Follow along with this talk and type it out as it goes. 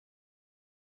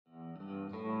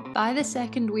By the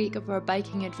second week of our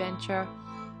biking adventure,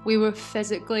 we were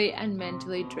physically and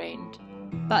mentally drained,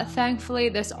 but thankfully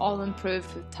this all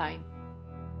improved with time.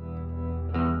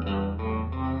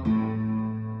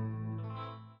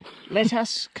 Let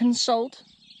us consult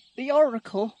the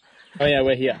oracle. Oh yeah,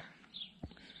 we're here,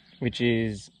 which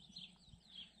is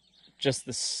just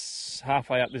this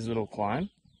halfway up this little climb,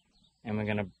 and we're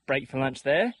going to break for lunch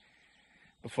there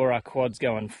before our quads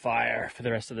go on fire for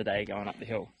the rest of the day going up the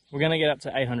hill. We're going to get up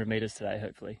to 800 metres today,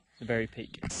 hopefully, the very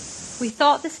peak. We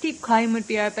thought the steep climb would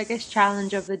be our biggest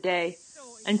challenge of the day,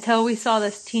 until we saw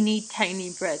this teeny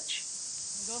tiny bridge.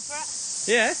 Go for it?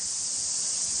 Yeah.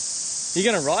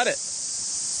 You're going to ride it.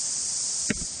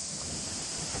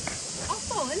 I'll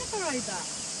fall in if I ride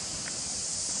that.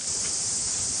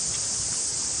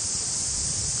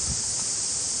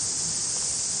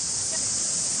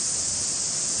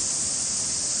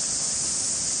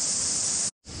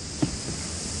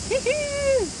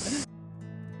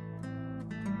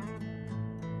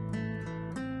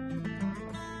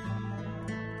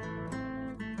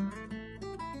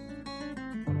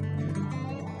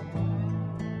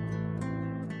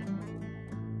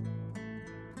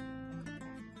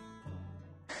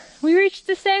 We reached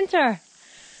the centre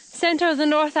of the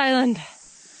North Island.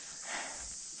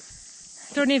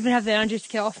 Don't even have the energy to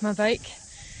get off my bike.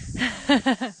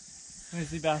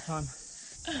 Where's the bath on?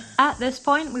 At this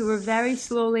point, we were very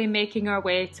slowly making our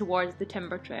way towards the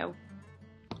timber trail.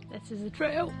 This is the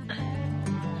trail.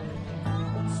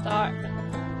 Start.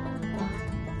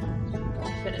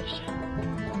 Finish.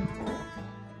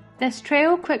 This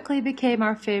trail quickly became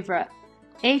our favourite.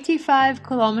 85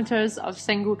 kilometres of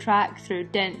single track through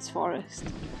dense forest.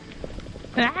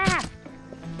 Ah!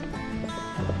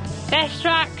 Best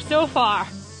track so far.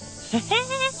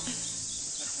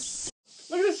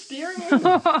 Look at the steering wheel!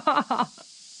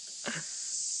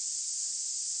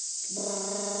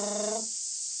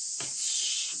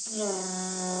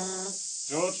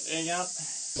 George, hang up.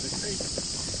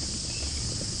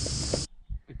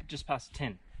 We've just passed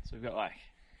 10, so we've got like...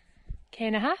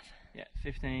 K&a-half? Yeah,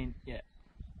 15, yeah.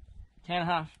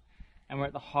 10.5, and we're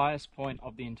at the highest point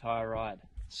of the entire ride.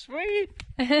 Sweet!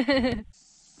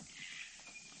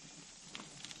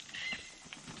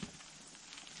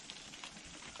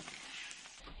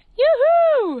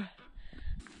 Yoo-hoo!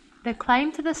 The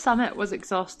climb to the summit was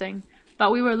exhausting,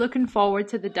 but we were looking forward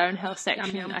to the downhill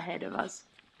section ahead of us.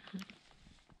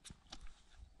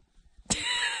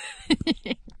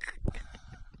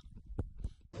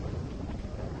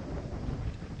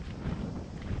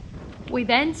 We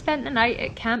then spent the night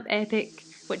at Camp Epic,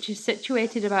 which is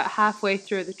situated about halfway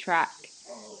through the track.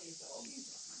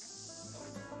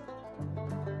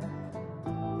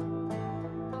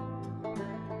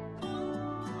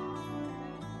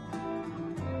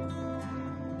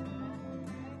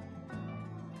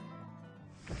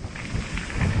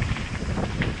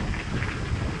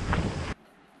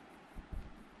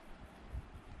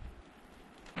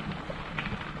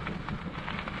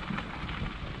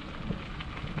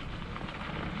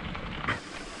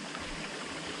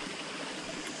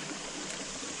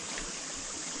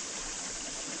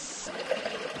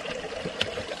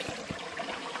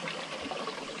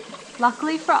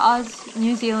 Luckily for us,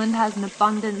 New Zealand has an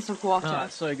abundance of water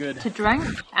so good. to drink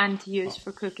and to use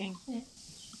for cooking. Yeah.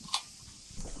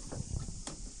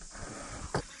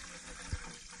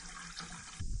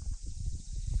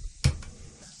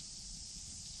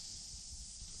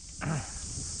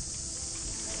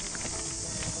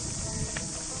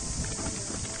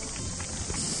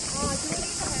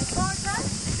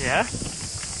 Yeah?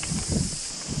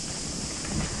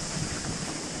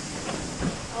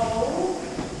 Whoa!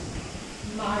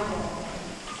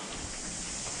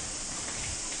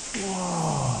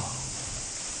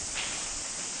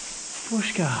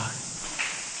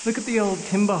 Bushguard. Look at the old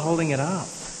timber holding it up.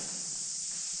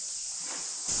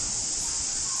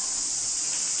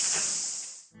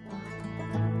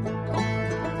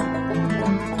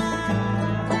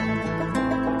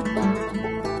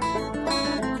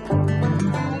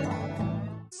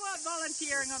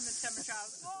 Volunteering on the timber trail.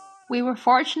 We were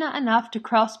fortunate enough to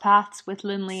cross paths with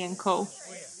Lynley and Co.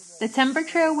 The timber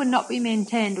trail would not be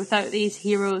maintained without these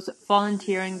heroes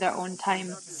volunteering their own time,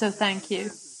 so thank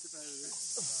you.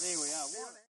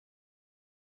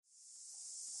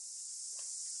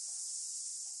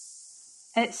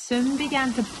 It soon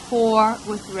began to pour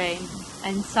with rain,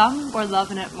 and some were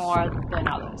loving it more than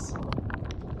others.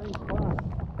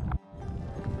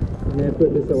 I'm going to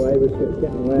put this away before it's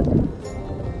getting wet.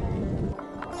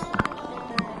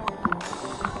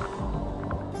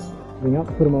 Bring up,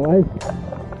 put them away.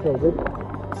 It's all good.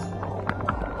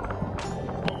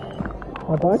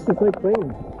 My bikes are so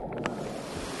clean.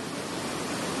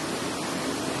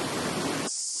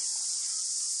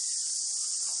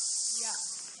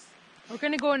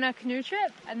 going to go on a canoe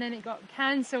trip and then it got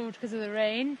cancelled because of the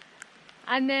rain,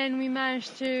 and then we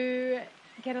managed to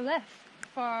get a lift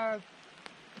for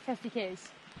 50 k's.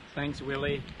 Thanks,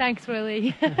 Willie. Thanks,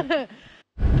 Willie.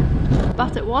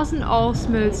 But it wasn't all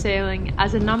smooth sailing,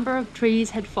 as a number of trees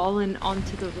had fallen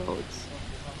onto the roads.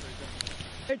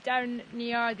 We're down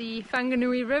near the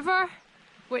Whanganui River,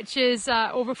 which is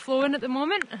overflowing at the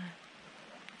moment,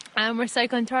 and we're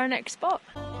cycling to our next spot.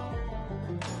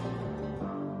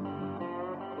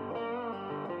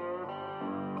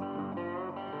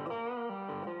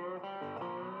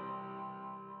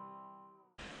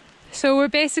 So we're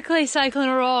basically cycling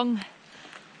along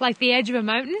like the edge of a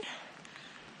mountain,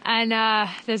 and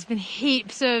there's been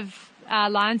heaps of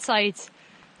landslides.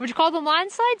 Would you call them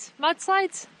landslides?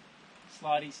 Mudslides?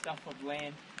 Slidey stuff of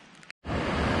land.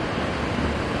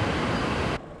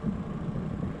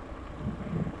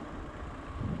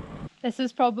 This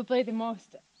is probably the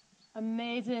most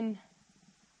amazing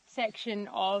section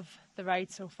of the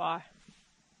ride so far.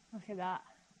 Look at that.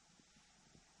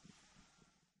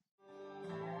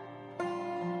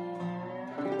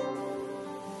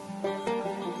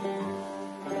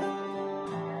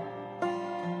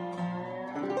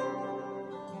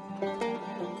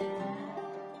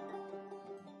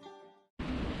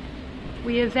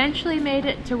 We eventually made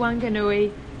it to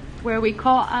Wanganui, where we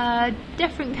caught a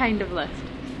different kind of lift.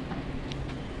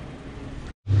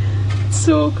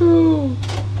 So cool!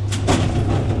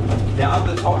 Now up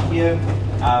the top here,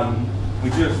 we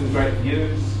do have some great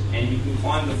views, and you can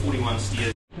climb the 41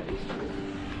 stairs.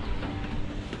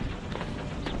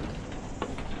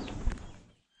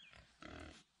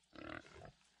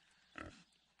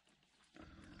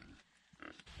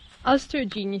 Us two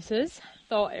geniuses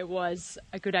thought it was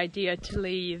a good idea to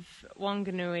leave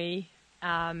Wanganui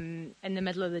in the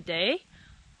middle of the day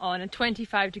on a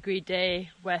 25-degree day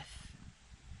with,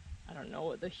 I don't know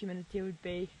what the humidity would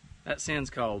be. That sounds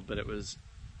cold, but it was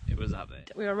up there.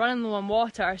 We were running low on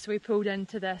water, so we pulled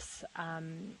into this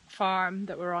farm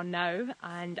that we're on now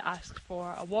and asked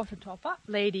for a water top-up.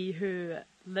 Lady who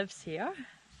lives here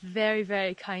very,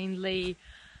 very kindly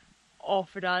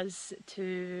offered us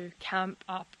to camp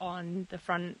up on the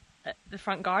front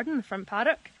garden, the front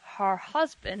paddock. Her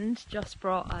husband just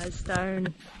brought us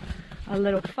down a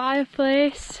little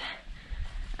fireplace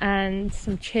and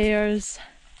some chairs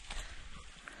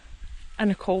and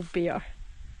a cold beer.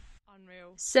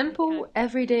 Unreal. Simple,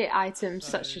 everyday items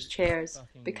such as chairs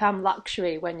become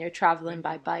luxury when you're travelling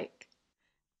by bike.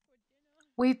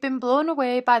 We've been blown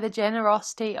away by the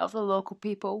generosity of the local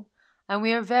people, and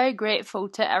we are very grateful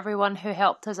to everyone who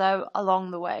helped us out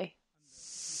along the way.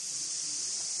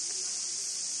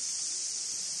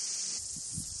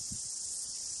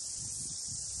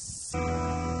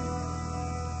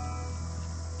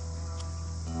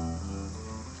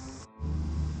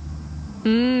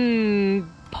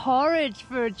 Porridge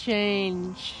for a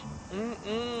change.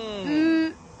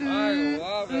 I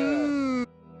love it.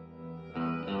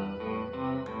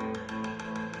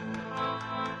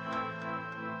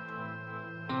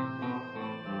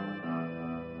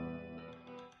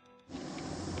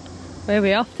 Where are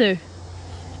we off to?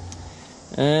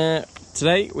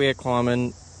 Today we are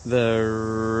climbing the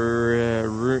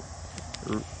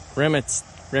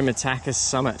Remitakis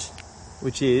summit,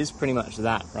 which is pretty much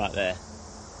that right there.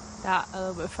 That a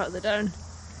little bit further down.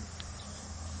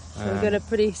 So we've got a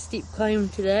pretty steep climb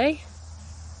today.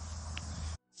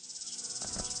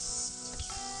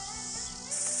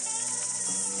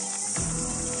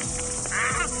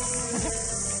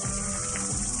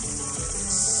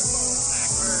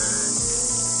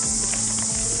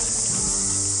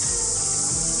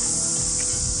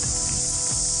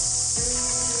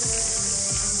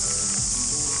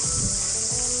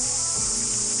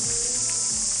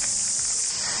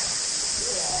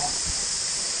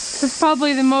 This is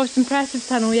probably the most impressive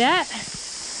tunnel yet.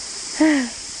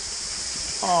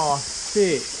 Oh,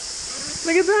 sick.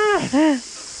 Look at that!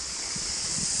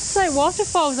 It's like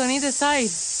waterfalls on either side.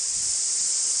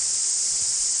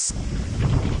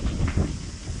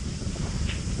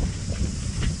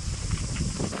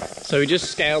 So we just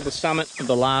scaled the summit of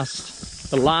the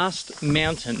last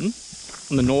mountain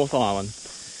on the North Island,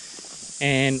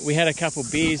 and we had a couple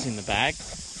beers in the bag,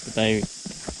 but they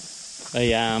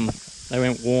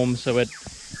went warm, so we're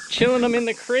chilling them in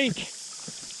the creek.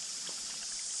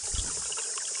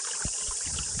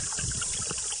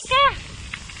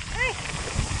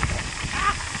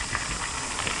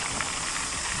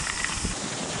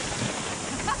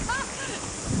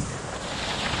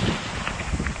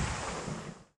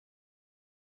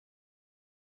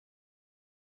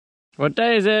 What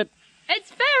day is it?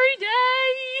 It's ferry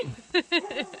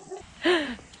day!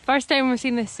 First time we've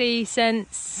seen the sea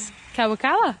since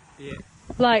Iuckily. Yeah.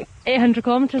 Like 800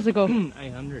 kilometres ago.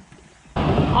 800.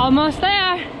 Almost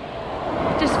there.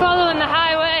 Just following the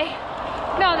highway.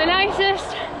 Not the nicest.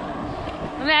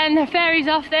 And then the ferry's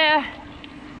off there.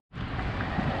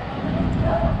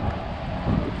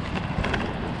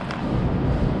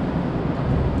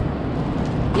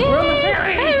 We're on the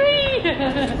ferry!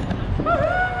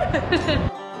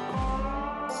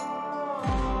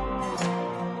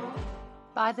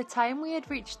 By the time we had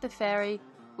reached the ferry,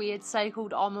 we had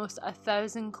cycled almost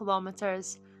 1,000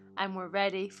 kilometres and were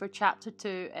ready for chapter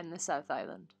 2 in the South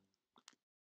Island.